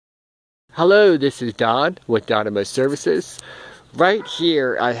Hello, this is Don with Donamow Services. Right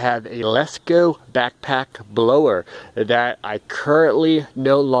here I have a Lesco backpack blower that I currently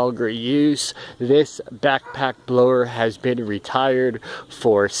no longer use. This backpack blower has been retired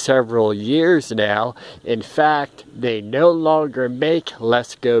for several years now. In fact, they no longer make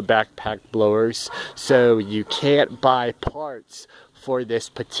Lesco backpack blowers, so you can't buy parts for this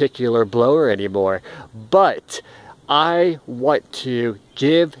particular blower anymore. But I want to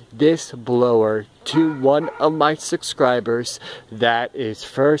give this blower to one of my subscribers that is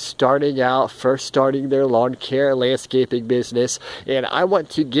first starting their lawn care landscaping business, and I want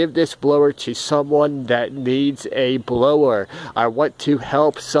to give this blower to someone that needs a blower. I want to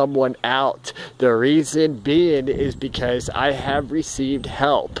help someone out. The reason being is because I have received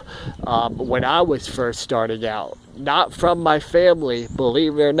help when I was first starting out. Not from my family,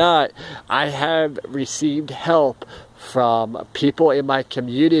 believe it or not. I have received help from people in my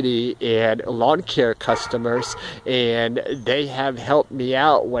community and lawn care customers, and they have helped me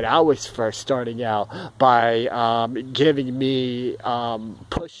out when I was first starting out by giving me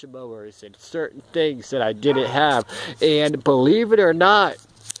push mowers and certain things that I didn't have. And believe it or not,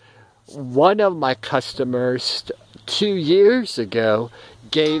 one of my customers 2 years ago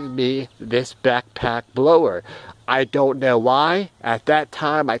gave me this backpack blower. I don't know why. At that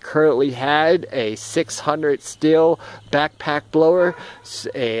time, I currently had a 600 steel backpack blower,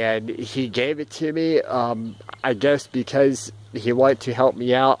 and he gave it to me, I guess because he wanted to help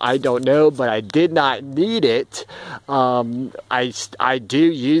me out. I don't know, but I did not need it. I do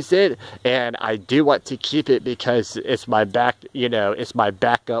use it, and I do want to keep it because it's my it's my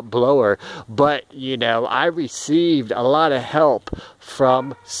backup blower. But I received a lot of help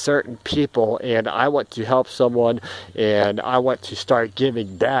from certain people, and I want to help someone, and I want to start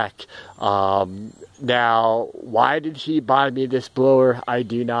giving back. Now, why did he buy me this blower? I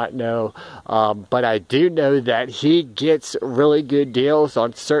do not know, but I do know that he gets really good deals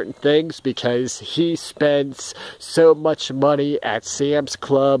on certain things because he spends so much money at Sam's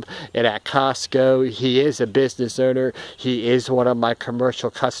Club and at Costco. He is a business owner. He is one of my commercial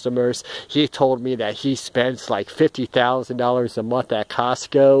customers. He told me that he spends like $50,000 a month at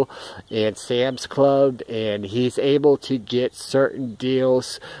Costco and Sam's Club, and he's able to get certain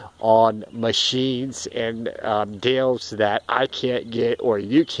deals on machines and deals that I can't get or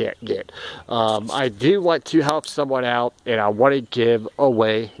you can't get. I do want to help someone out, and I want to give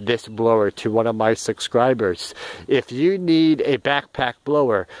away this blower to one of my subscribers. If you need a backpack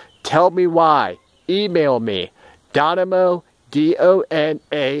blower, tell me why. Email me, Donamow,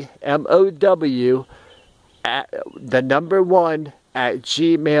 DONAMOW, at the number 1 at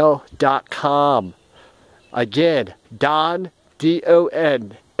gmail.com. Again, Don,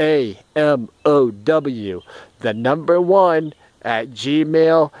 DONAMOW, the number 1 at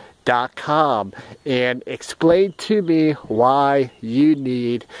gmail.com, and explain to me why you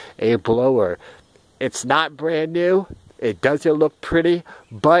need a blower. It's not brand new. It doesn't look pretty,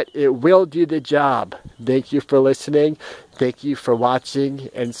 but it will do the job. Thank you for listening. Thank you for watching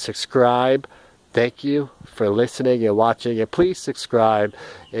and subscribe. Thank you for listening and watching, and please subscribe.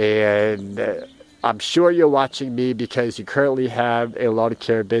 And I'm sure you're watching me because you currently have a lawn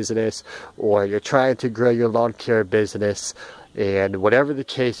care business, or you're trying to grow your lawn care business, and whatever the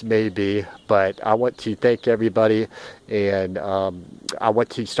case may be. But I want to thank everybody, and I want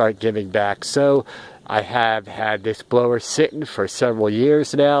to start giving back. So I have had this blower sitting for several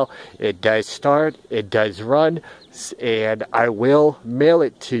years now. It does start, it does run, and I will mail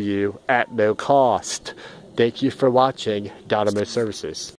it to you at no cost. Thank you for watching Donamow Services.